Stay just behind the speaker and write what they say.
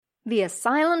The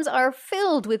asylums are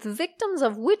filled with victims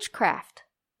of witchcraft,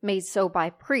 made so by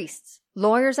priests,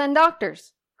 lawyers, and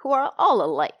doctors, who are all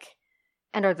alike,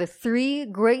 and are the three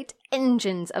great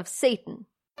engines of Satan.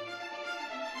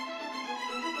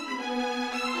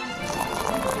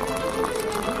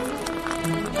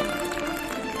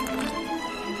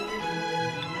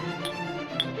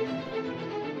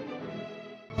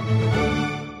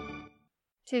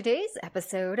 Today's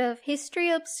episode of History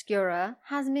Obscura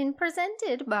has been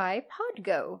presented by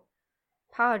Podgo.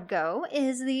 Podgo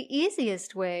is the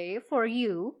easiest way for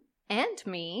you and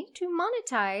me to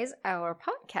monetize our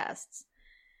podcasts,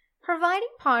 providing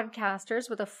podcasters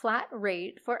with a flat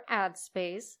rate for ad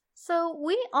space, so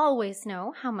we always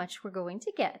know how much we're going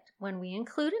to get when we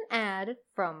include an ad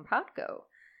from Podgo.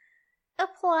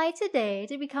 Apply today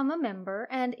to become a member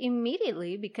and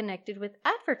immediately be connected with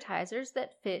advertisers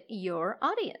that fit your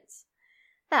audience.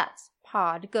 That's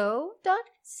podgo.co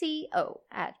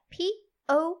at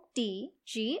podgo.co.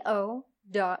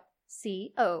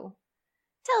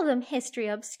 Tell them History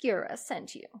Obscura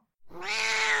sent you.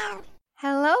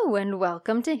 Hello and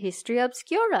welcome to History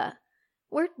Obscura,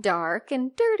 where dark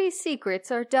and dirty secrets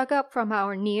are dug up from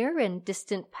our near and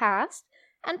distant past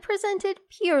and presented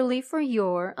purely for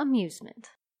your amusement.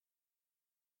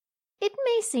 It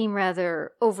may seem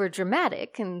rather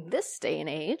overdramatic in this day and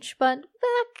age, but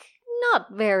back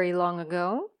not very long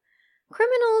ago,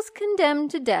 criminals condemned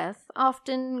to death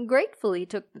often gratefully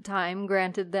took the time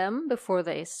granted them before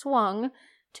they swung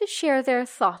to share their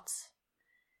thoughts.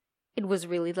 It was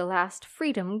really the last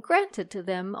freedom granted to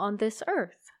them on this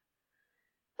earth.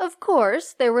 Of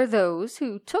course, there were those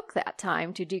who took that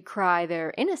time to decry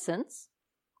their innocence.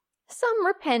 Some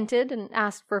repented and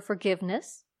asked for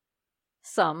forgiveness.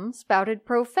 Some spouted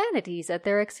profanities at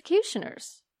their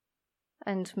executioners.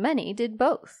 And many did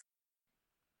both.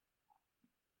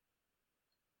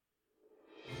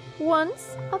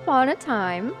 Once upon a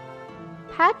time,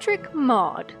 Patrick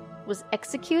Maud was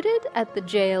executed at the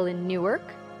jail in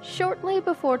Newark shortly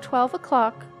before 12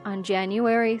 o'clock on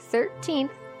January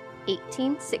 13th,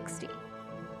 1860.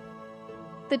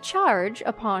 The charge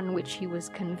upon which he was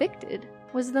convicted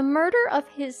was the murder of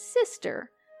his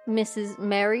sister, Mrs.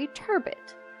 Mary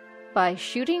Turbot, by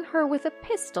shooting her with a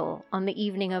pistol on the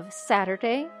evening of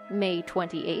Saturday, May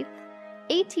 28,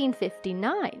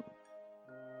 1859.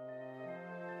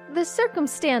 The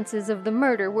circumstances of the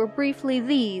murder were briefly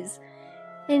these.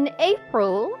 In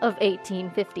April of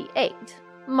 1858,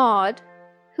 Maud,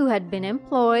 who had been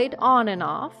employed on and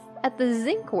off at the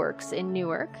zinc works in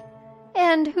Newark,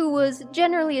 and who was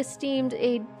generally esteemed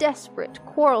a desperate,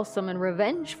 quarrelsome, and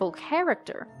revengeful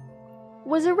character,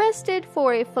 was arrested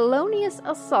for a felonious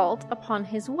assault upon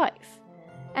his wife,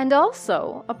 and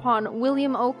also upon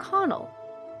William O'Connell,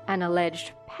 an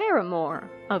alleged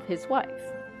paramour of his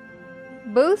wife,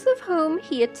 both of whom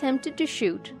he attempted to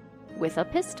shoot with a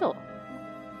pistol.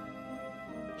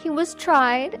 He was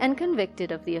tried and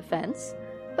convicted of the offense,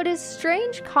 but his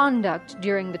strange conduct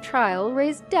during the trial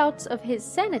raised doubts of his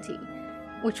sanity,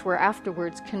 which were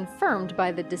afterwards confirmed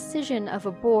by the decision of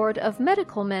a board of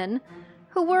medical men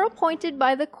who were appointed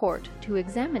by the court to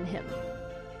examine him.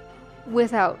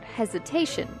 Without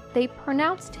hesitation, they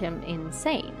pronounced him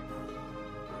insane.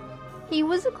 He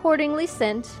was accordingly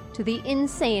sent to the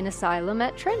insane asylum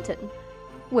at Trenton,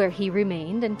 where he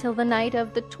remained until the night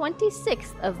of the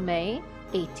 26th of May,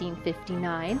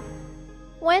 1859,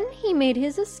 when he made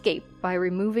his escape by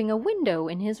removing a window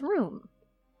in his room.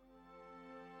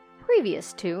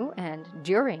 Previous to and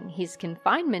during his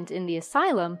confinement in the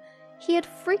asylum, he had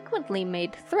frequently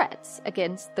made threats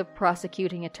against the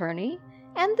prosecuting attorney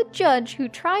and the judge who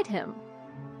tried him,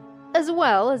 as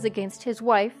well as against his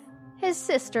wife, his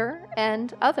sister,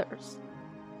 and others.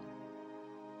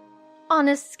 On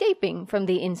escaping from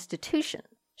the institution,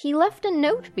 he left a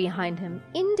note behind him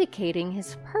indicating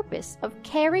his purpose of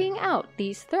carrying out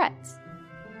these threats.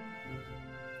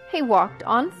 He walked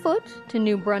on foot to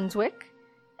New Brunswick,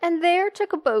 and there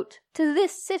took a boat to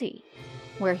this city,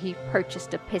 where he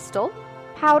purchased a pistol,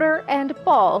 powder, and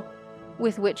ball,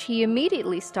 with which he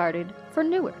immediately started for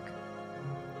Newark.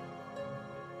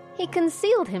 He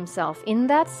concealed himself in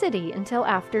that city until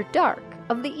after dark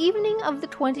of the evening of the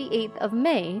 28th of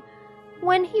May,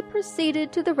 when he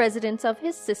proceeded to the residence of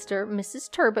his sister, Mrs.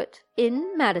 Turbot,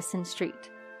 in Madison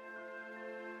Street.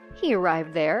 He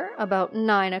arrived there about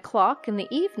 9 o'clock in the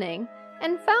evening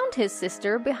and found his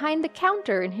sister behind the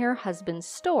counter in her husband's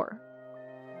store.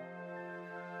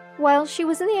 While she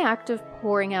was in the act of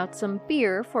pouring out some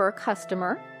beer for a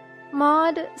customer,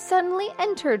 Maud suddenly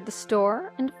entered the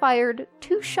store and fired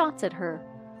 2 shots at her,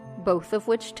 both of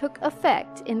which took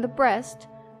effect in the breast,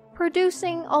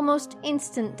 producing almost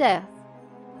instant death.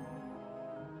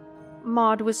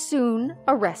 Maud was soon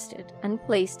arrested and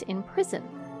placed in prison,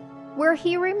 where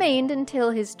he remained until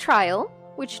his trial,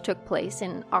 which took place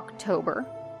in October.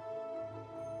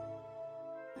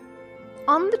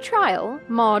 On the trial,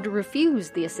 Maud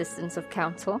refused the assistance of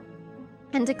counsel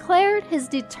and declared his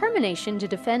determination to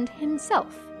defend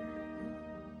himself.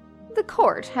 The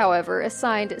court, however,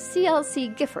 assigned C.L.C.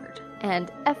 Gifford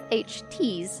and F.H.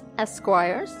 Tees,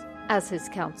 Esquires, as his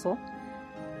counsel,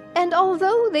 and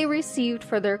although they received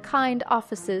for their kind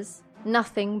offices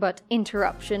nothing but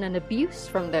interruption and abuse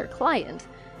from their client,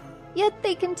 yet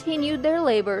they continued their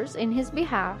labors in his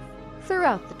behalf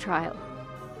throughout the trial,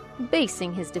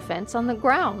 basing his defense on the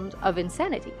ground of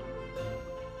insanity.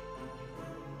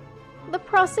 The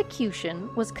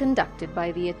prosecution was conducted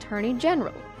by the Attorney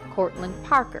General, Cortlandt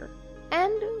Parker,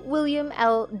 and William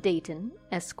L. Dayton,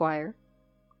 Esquire.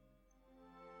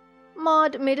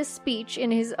 Maud made a speech in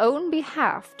his own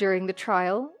behalf during the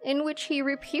trial, in which he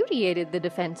repudiated the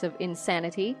defense of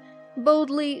insanity,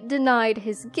 boldly denied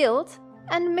his guilt,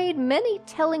 and made many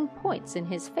telling points in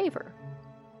his favor.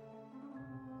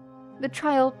 The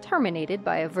trial terminated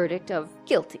by a verdict of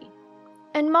guilty,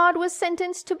 and Maud was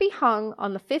sentenced to be hung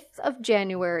on the 5th of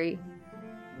January.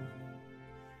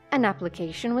 An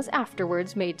application was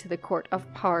afterwards made to the Court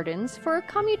of Pardons for a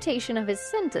commutation of his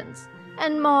sentence,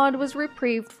 and Maud was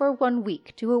reprieved for 1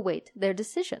 week to await their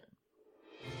decision.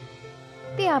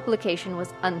 The application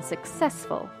was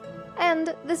unsuccessful,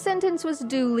 and the sentence was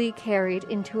duly carried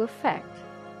into effect.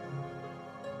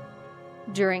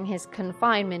 During his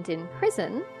confinement in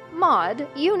prison, Maud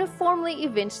uniformly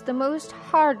evinced the most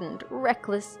hardened,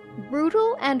 reckless,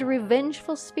 brutal, and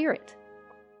revengeful spirit.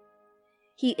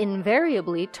 He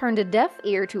invariably turned a deaf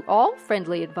ear to all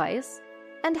friendly advice,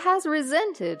 and has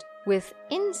resented, with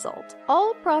insult,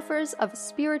 all proffers of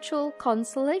spiritual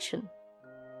consolation.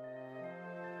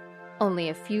 Only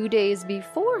a few days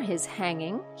before his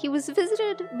hanging, he was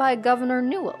visited by Governor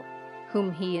Newell,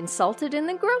 whom he insulted in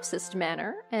the grossest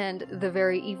manner, and the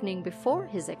very evening before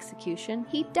his execution,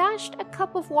 he dashed a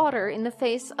cup of water in the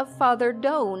face of Father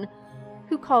Doane,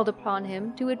 who called upon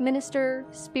him to administer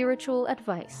spiritual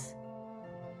advice.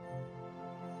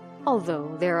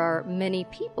 Although there are many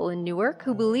people in Newark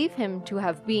who believe him to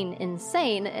have been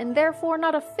insane and therefore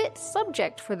not a fit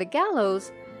subject for the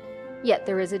gallows, yet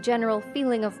there is a general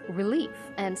feeling of relief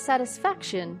and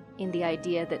satisfaction in the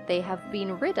idea that they have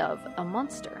been rid of a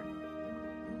monster.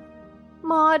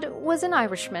 Maud was an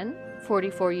Irishman,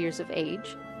 44 years of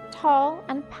age, tall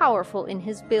and powerful in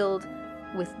his build,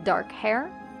 with dark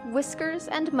hair, whiskers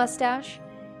and mustache,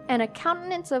 and a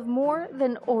countenance of more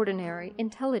than ordinary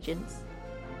intelligence.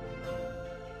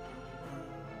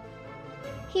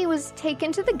 He was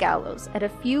taken to the gallows at a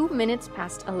few minutes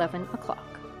past 11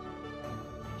 o'clock.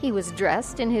 He was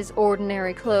dressed in his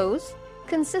ordinary clothes,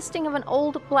 consisting of an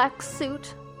old black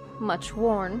suit, much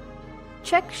worn,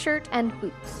 check shirt and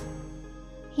boots.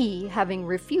 He, having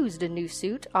refused a new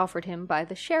suit offered him by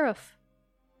the sheriff.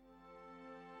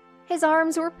 His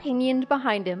arms were pinioned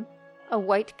behind him, a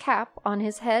white cap on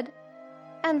his head,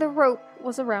 and the rope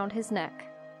was around his neck.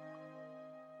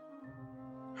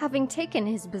 Having taken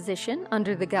his position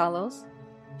under the gallows,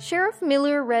 Sheriff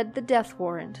Miller read the death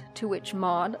warrant, to which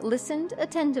Maud listened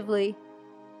attentively.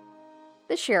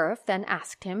 The sheriff then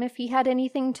asked him if he had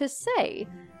anything to say,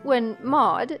 when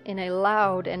Maud, in a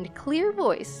loud and clear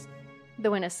voice,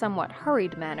 though in a somewhat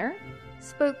hurried manner,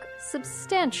 spoke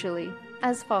substantially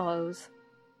as follows.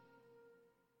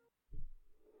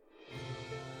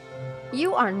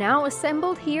 You are now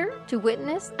assembled here to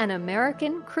witness an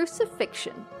American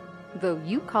crucifixion, though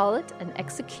you call it an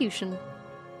execution.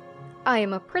 I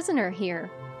am a prisoner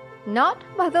here, not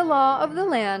by the law of the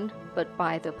land, but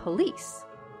by the police,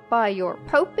 by your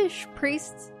popish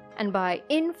priests, and by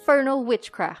infernal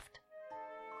witchcraft.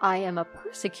 I am a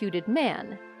persecuted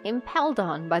man, impelled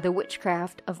on by the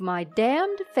witchcraft of my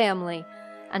damned family,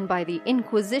 and by the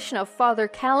inquisition of Father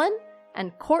Callan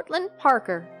and Cortlandt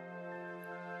Parker.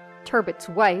 Turbott's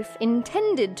wife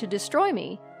intended to destroy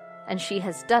me, and she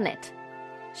has done it.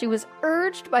 She was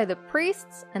urged by the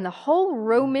priests and the whole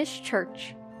Romish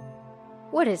church.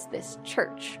 What is this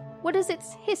church? What is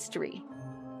its history?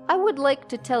 I would like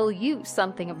to tell you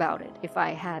something about it if I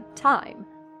had time.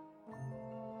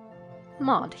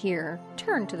 Maud here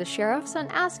turned to the sheriffs and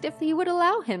asked if he would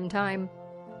allow him time.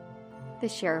 The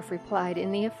sheriff replied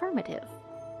in the affirmative.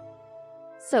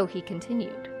 So he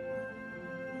continued.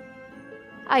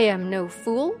 I am no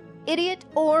fool, idiot,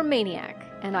 or maniac,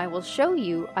 and I will show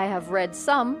you I have read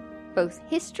some, both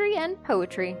history and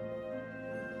poetry.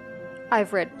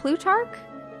 I've read Plutarch,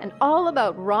 and all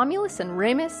about Romulus and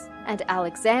Remus, and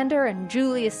Alexander and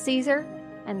Julius Caesar,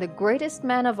 and the greatest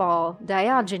man of all,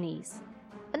 Diogenes,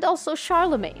 and also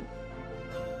Charlemagne.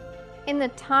 In the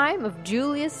time of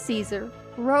Julius Caesar,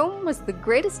 Rome was the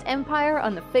greatest empire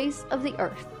on the face of the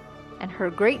earth, and her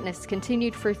greatness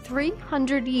continued for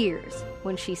 300 years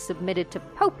when she submitted to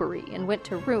popery and went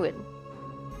to ruin.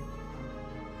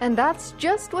 And that's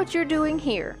just what you're doing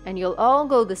here, and you'll all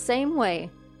go the same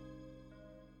way.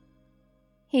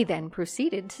 He then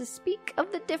proceeded to speak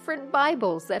of the different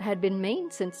Bibles that had been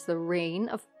made since the reign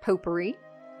of popery,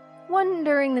 one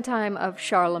during the time of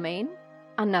Charlemagne,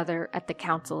 another at the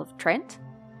Council of Trent,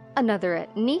 another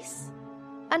at Nice,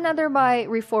 another by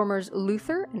reformers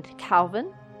Luther and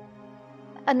Calvin,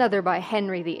 another by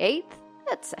Henry VIII,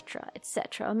 etc.,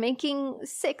 etc., making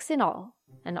 6 in all,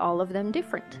 and all of them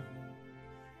different.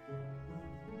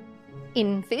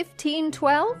 In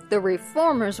 1512, the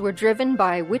reformers were driven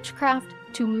by witchcraft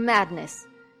to madness,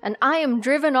 and I am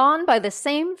driven on by the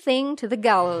same thing to the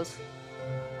gallows.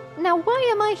 Now why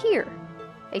am I here?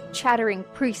 A chattering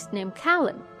priest named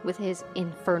Callan, with his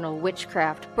infernal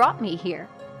witchcraft, brought me here.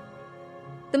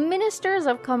 The ministers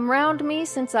have come round me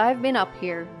since I've been up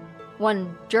here.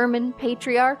 One German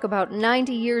patriarch, about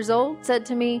 90 years old, said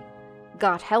to me,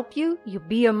 "God help you, you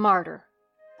be a martyr."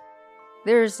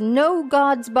 There's no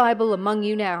God's Bible among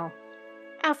you now.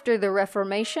 After the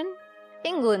Reformation,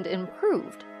 England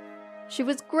improved. She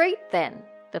was great then.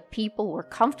 The people were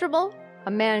comfortable,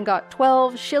 a man got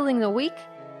 12 shillings a week,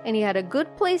 and he had a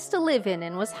good place to live in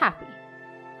and was happy.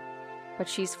 But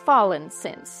she's fallen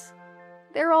since.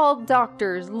 They're all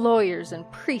doctors, lawyers,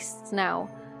 and priests now,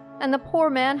 and the poor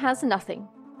man has nothing.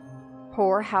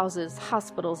 Poor houses,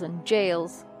 hospitals, and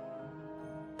jails.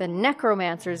 The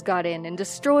necromancers got in and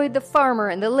destroyed the farmer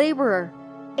and the laborer,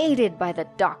 aided by the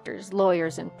doctors,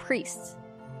 lawyers, and priests.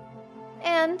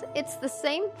 And it's the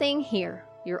same thing here.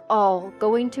 You're all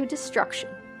going to destruction.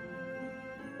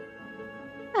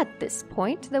 At this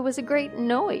point, there was a great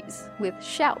noise, with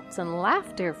shouts and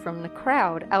laughter from the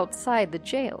crowd outside the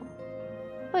jail.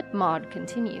 But Maud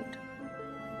continued.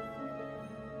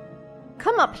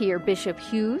 "Come up here, Bishop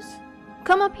Hughes.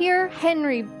 Come up here,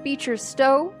 Henry Beecher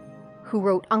Stowe, who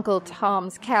wrote Uncle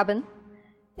Tom's Cabin.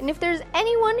 And if there's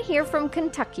anyone here from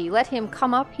Kentucky, let him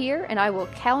come up here, and I will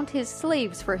count his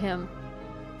slaves for him.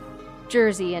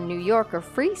 Jersey and New York are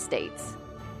free states.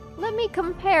 Let me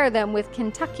compare them with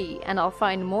Kentucky, and I'll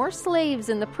find more slaves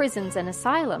in the prisons and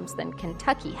asylums than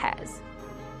Kentucky has.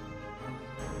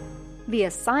 The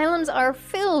asylums are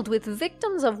filled with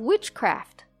victims of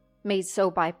witchcraft, made so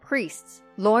by priests,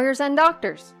 lawyers, and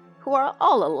doctors, who are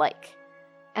all alike,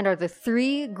 and are the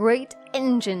 3 great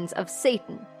engines of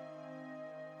Satan.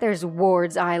 There's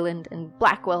Ward's Island and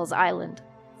Blackwell's Island,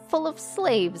 full of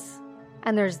slaves,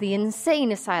 and there's the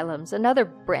insane asylums, another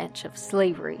branch of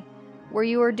slavery, where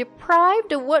you are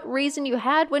deprived of what reason you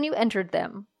had when you entered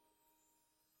them.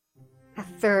 A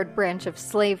 3rd branch of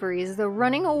slavery is the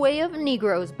running away of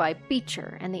Negroes by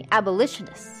Beecher and the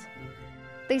abolitionists.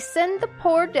 They send the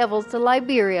poor devils to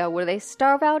Liberia, where they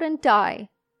starve out and die.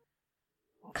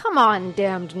 Come on,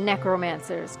 damned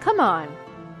necromancers, come on.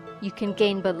 You can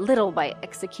gain but little by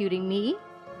executing me.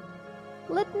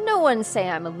 Let no one say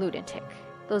I'm a lunatic.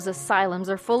 Those asylums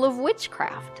are full of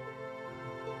witchcraft.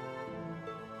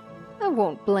 I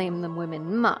won't blame the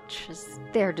women much, as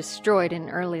they're destroyed in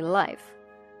early life.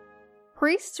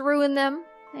 Priests ruin them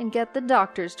and get the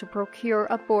doctors to procure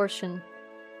abortion.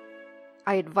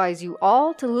 I advise you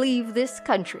all to leave this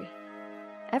country.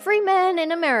 Every man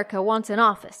in America wants an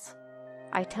office.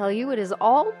 I tell you, it is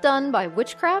all done by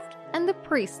witchcraft and the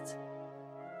priests.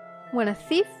 When a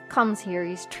thief comes here,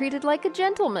 he's treated like a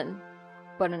gentleman.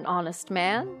 But an honest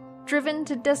man, driven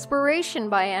to desperation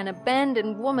by an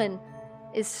abandoned woman,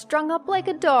 is strung up like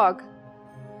a dog.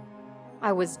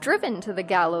 I was driven to the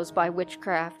gallows by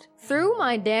witchcraft, through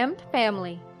my damned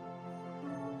family.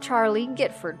 Charlie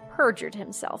Gifford perjured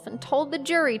himself and told the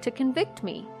jury to convict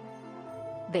me.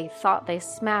 They thought they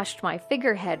smashed my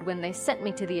figurehead when they sent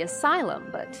me to the asylum,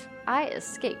 but I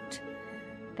escaped.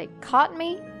 They caught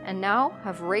me and now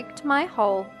have raked my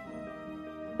hull.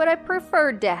 But I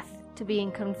prefer death to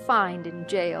being confined in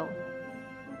jail.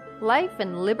 Life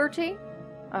and liberty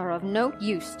are of no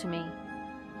use to me.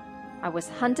 I was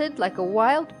hunted like a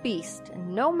wild beast,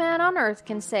 and no man on earth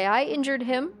can say I injured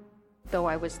him, though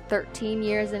I was 13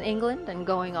 years in England and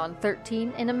going on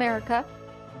 13 in America.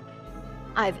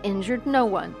 I've injured no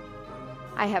one.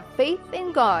 I have faith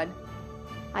in God.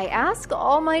 I ask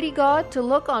Almighty God to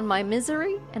look on my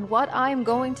misery and what I am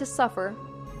going to suffer.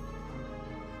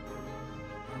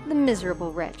 The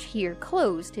miserable wretch here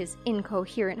closed his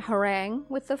incoherent harangue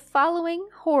with the following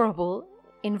horrible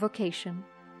invocation.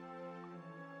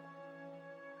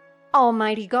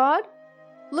 Almighty God,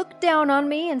 look down on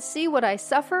me and see what I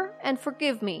suffer, and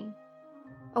forgive me.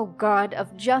 O God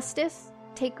of justice,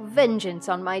 take vengeance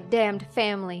on my damned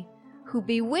family, who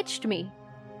bewitched me.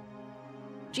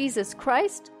 Jesus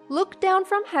Christ, look down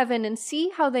from heaven and see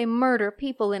how they murder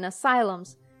people in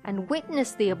asylums, and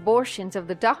witness the abortions of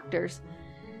the doctors,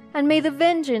 and may the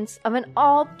vengeance of an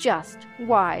all-just,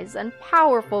 wise, and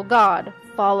powerful God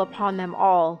fall upon them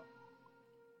all.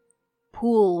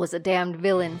 Poole was a damned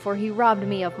villain, for he robbed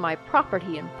me of my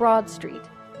property in Broad Street,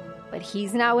 but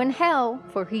he's now in hell,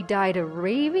 for he died a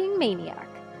raving maniac.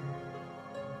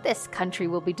 This country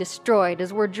will be destroyed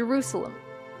as were Jerusalem,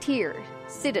 Tyre,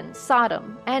 Sidon,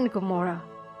 Sodom, and Gomorrah.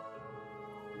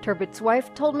 Turbitt's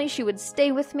wife told me she would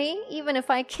stay with me even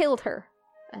if I killed her,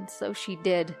 and so she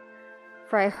did,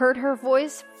 for I heard her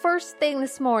voice first thing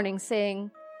this morning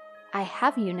saying, "I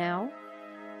have you now."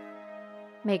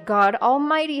 May God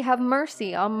Almighty have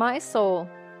mercy on my soul.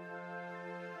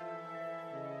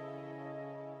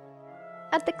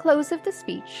 At the close of the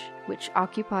speech, which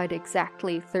occupied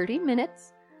exactly 30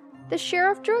 minutes, the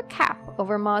sheriff drew a cap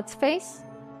over Maud's face,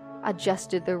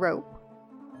 adjusted the rope,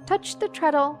 touched the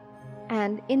treadle,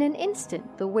 and in an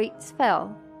instant the weights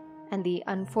fell, and the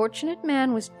unfortunate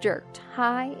man was jerked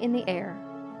high in the air.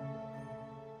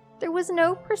 There was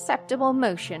no perceptible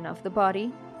motion of the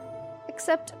body,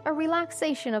 except a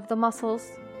relaxation of the muscles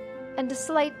and a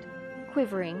slight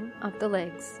quivering of the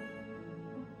legs.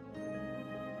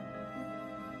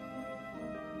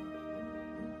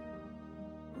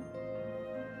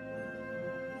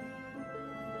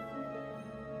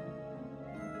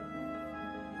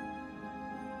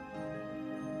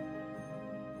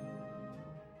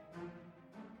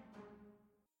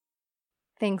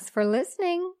 Thanks for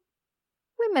listening.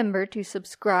 Remember to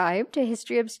subscribe to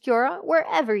History Obscura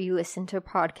wherever you listen to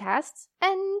podcasts,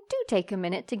 and do take a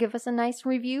minute to give us a nice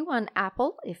review on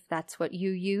Apple if that's what you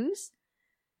use.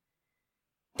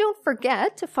 Don't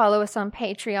forget to follow us on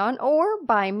Patreon or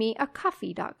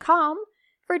buymeacoffee.com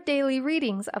for daily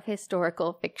readings of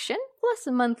historical fiction plus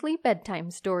monthly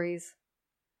bedtime stories.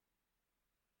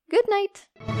 Good night!